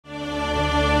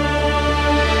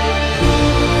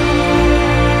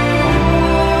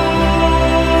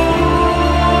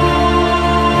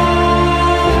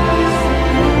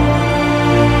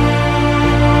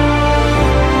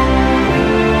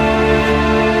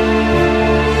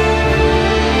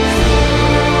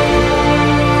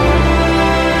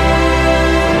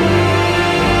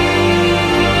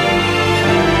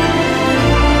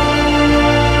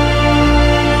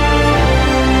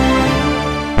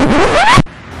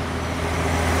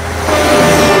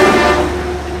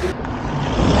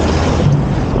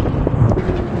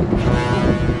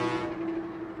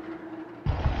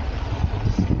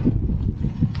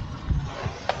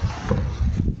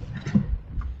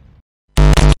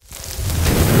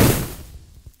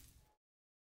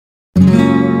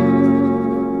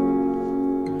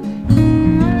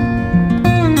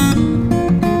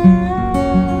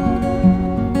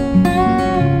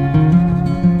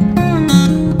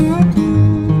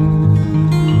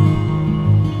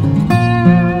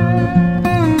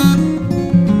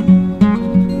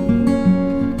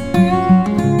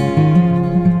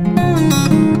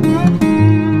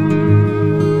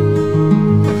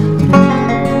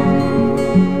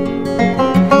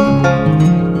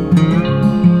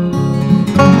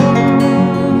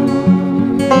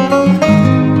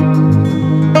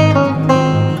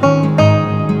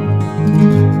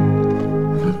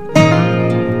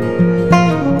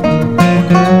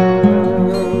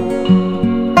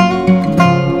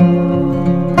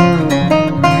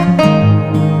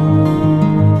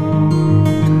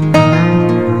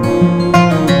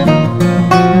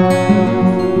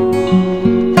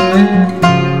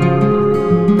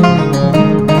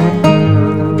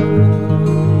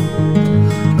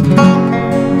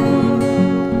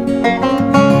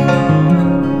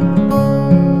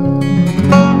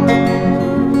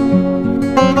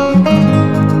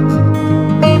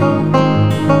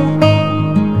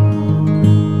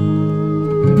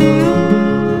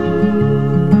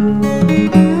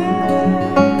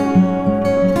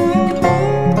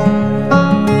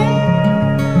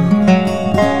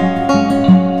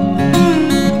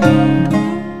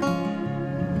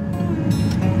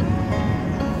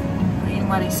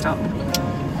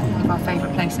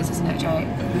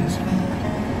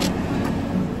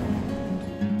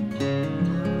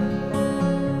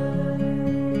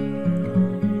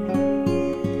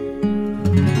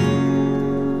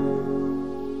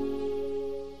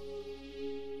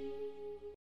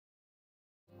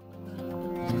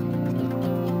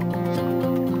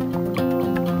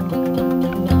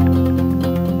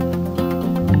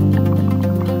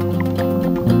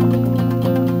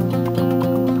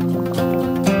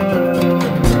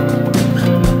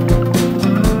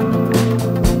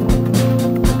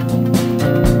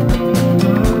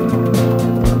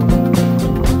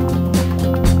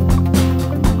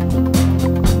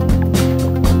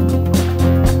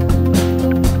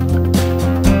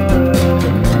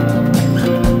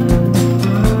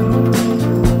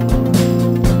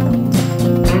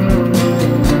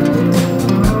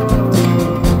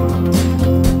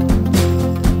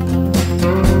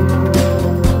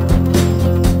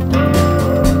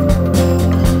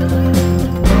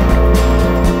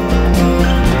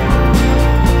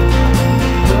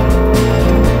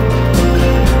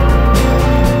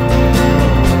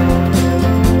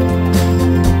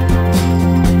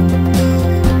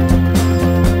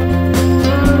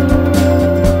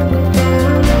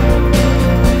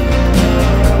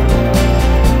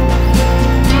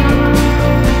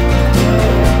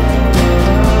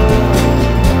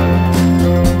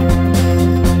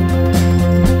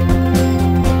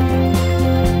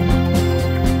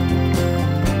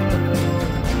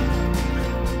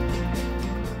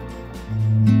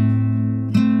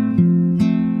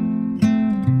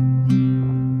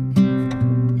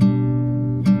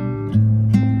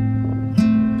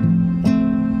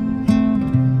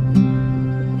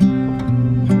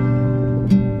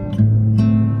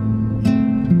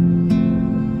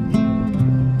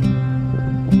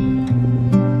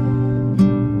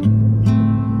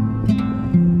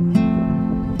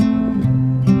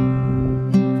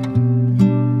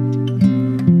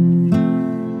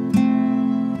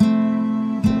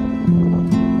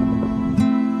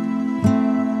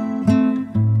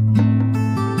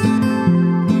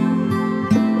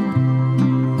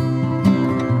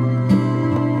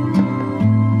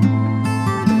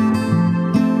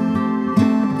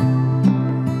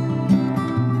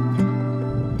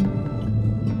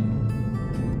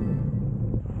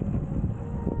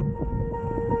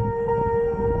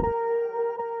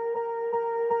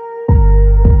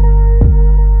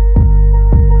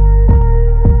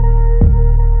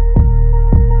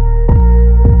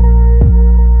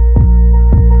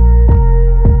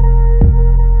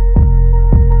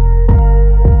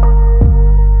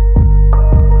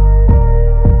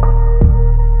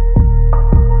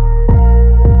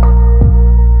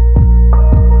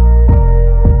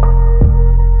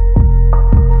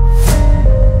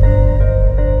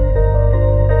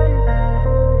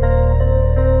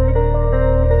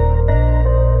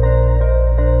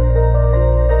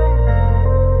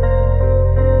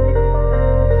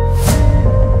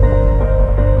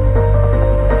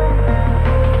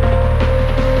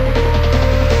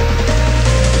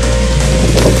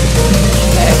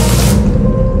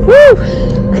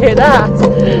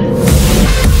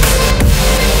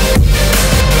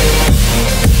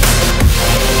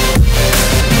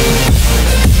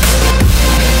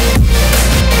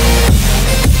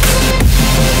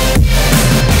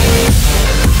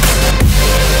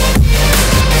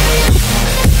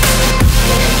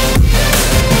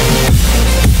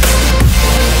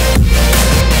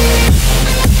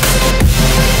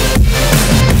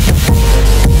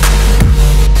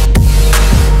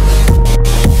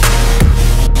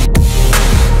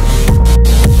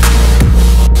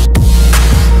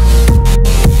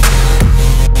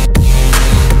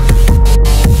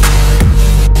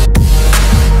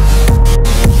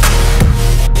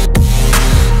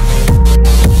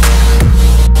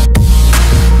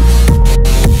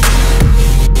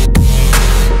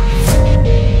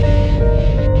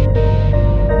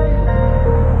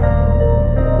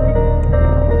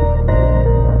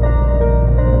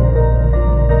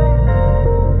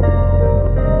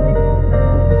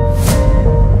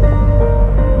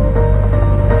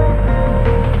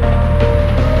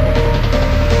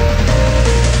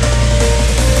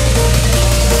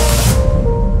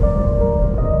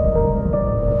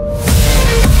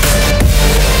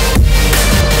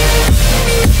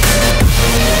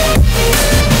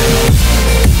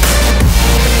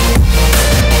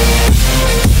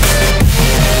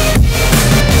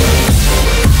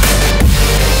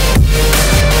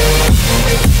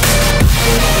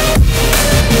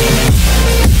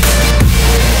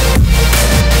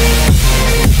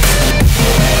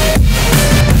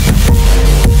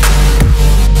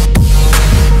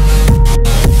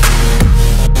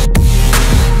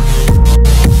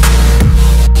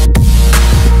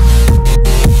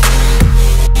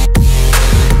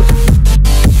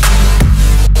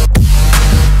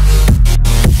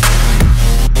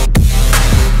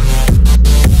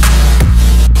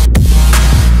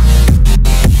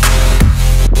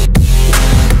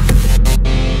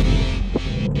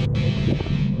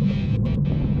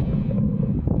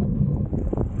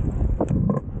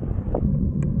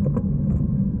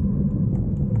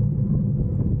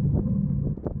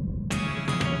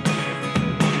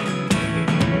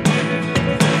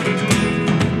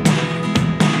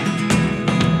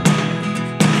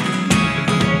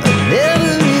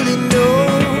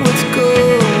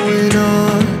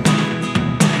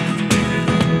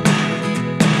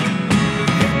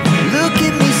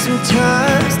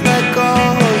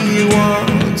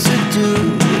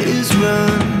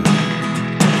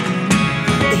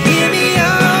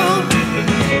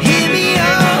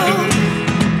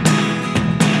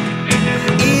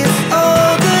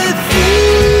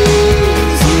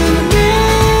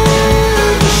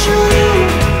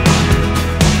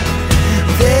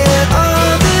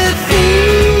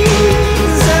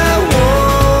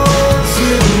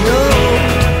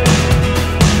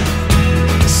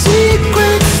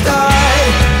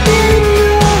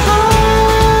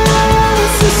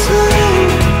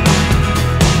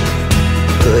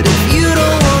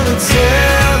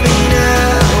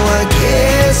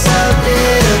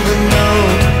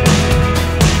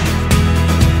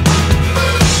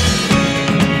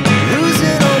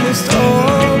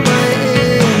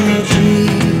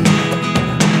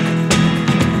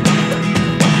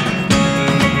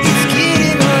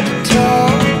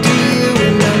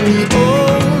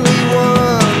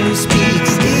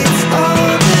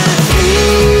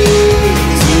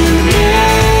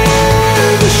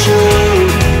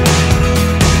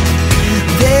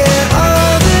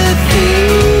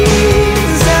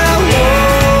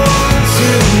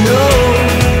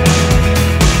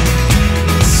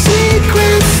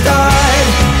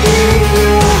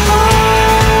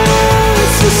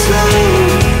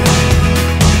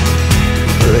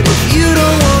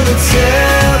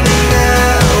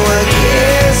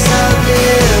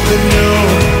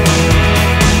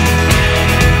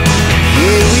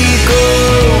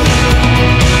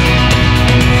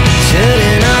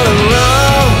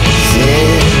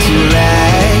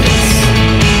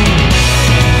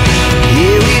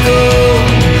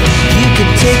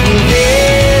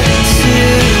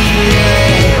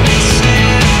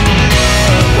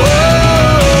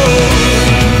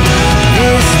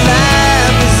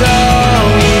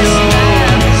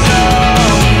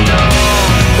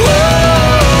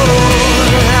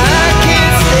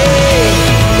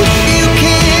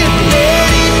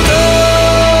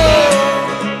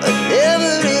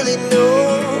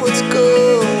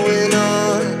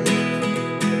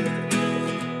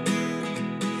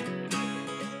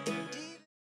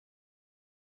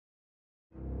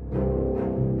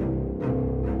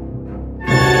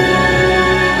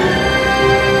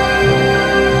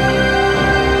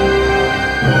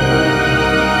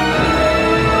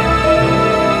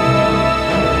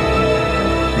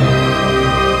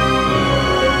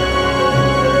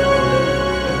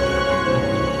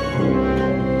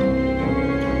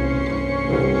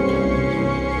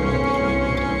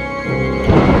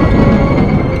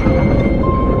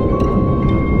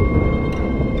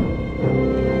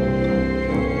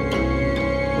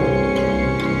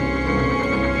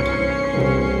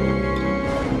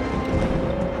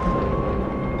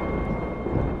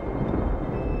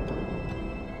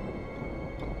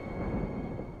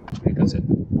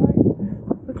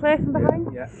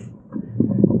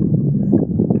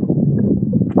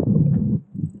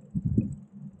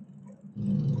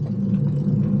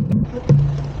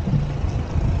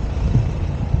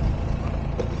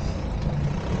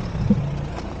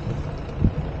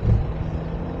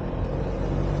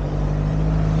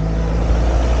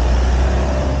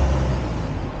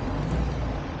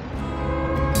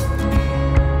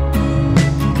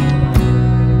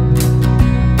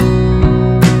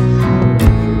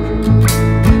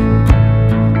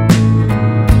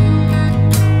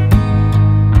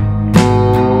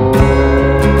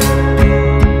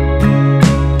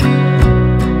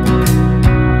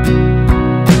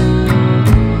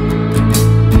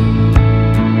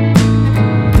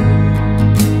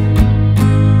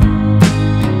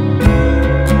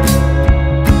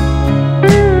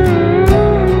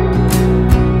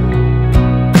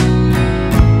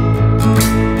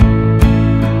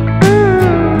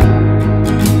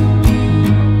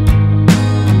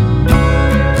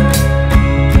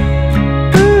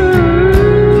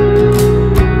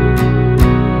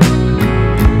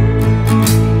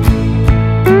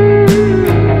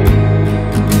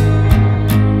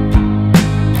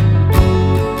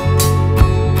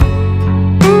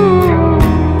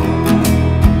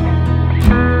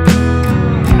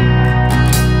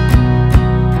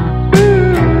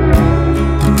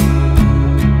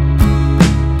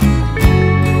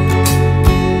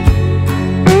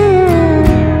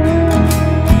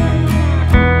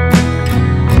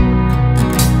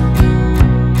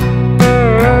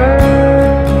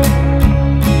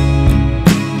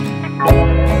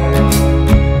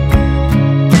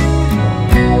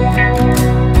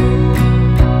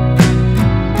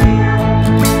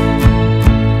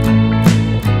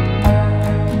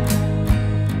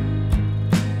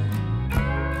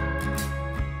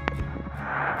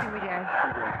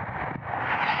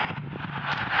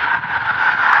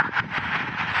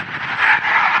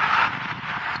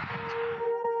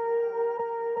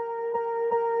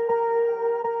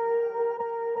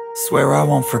Swear I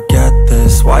won't forget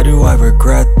this, why do I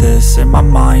regret this? In my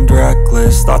mind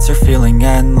reckless, thoughts are feeling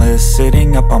endless.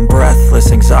 Sitting up I'm breathless,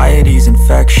 anxiety's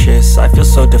infectious. I feel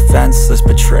so defenseless,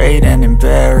 betrayed and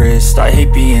embarrassed. I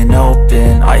hate being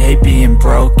open, I hate being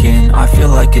broken. I feel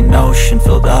like an ocean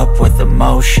filled up with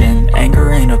emotion.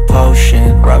 Anger ain't a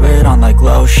potion, rub it on like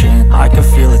lotion. I can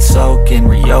feel it soaking,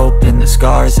 reopen, the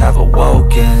scars have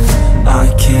awoken.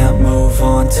 I can't move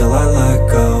on till I let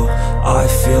go. I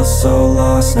feel so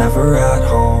lost, never at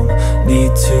home.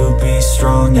 Need to be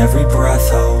strong, every breath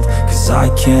hope. Cause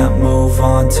I can't move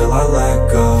on till I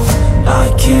let go.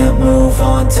 I can't move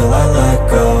on till I let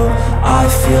go. I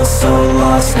feel so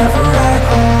lost, never at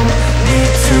home.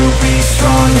 Need to be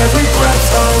strong, every breath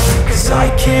hope. Cause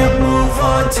I can't move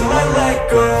on till I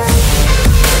let go.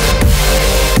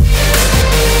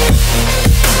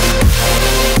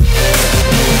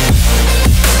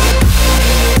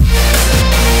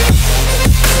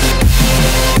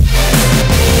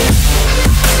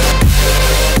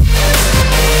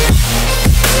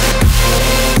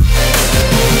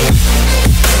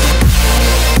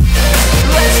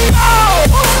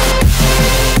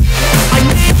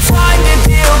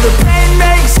 The pain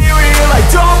makes it real, I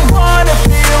don't wanna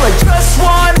feel, I just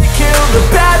wanna kill the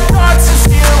bad thoughts and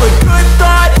steal a good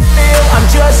thought and feel. I'm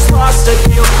just lost, I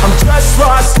feel, I'm just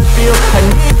lost, I feel. I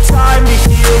need time to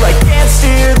heal, I can't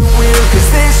steer the wheel. Cause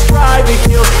this drive it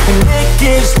kills, and it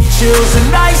gives me chills. A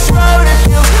nice road it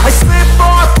feels, I slip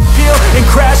off the peel and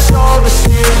crash all the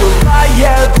steel. Will I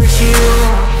ever heal?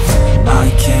 I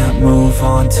can't move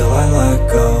on till I let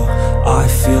go. I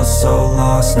feel so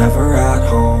lost, never at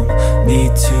home.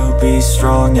 Need to be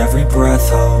strong, every breath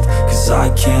hope. Cause I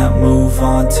can't move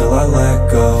on till I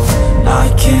let go.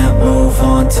 I can't move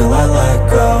on till I let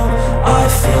go. I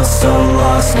feel so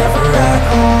lost, never at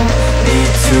home.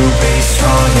 Need to be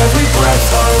strong, every breath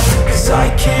hope. Cause I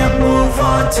can't move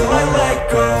on till I let go.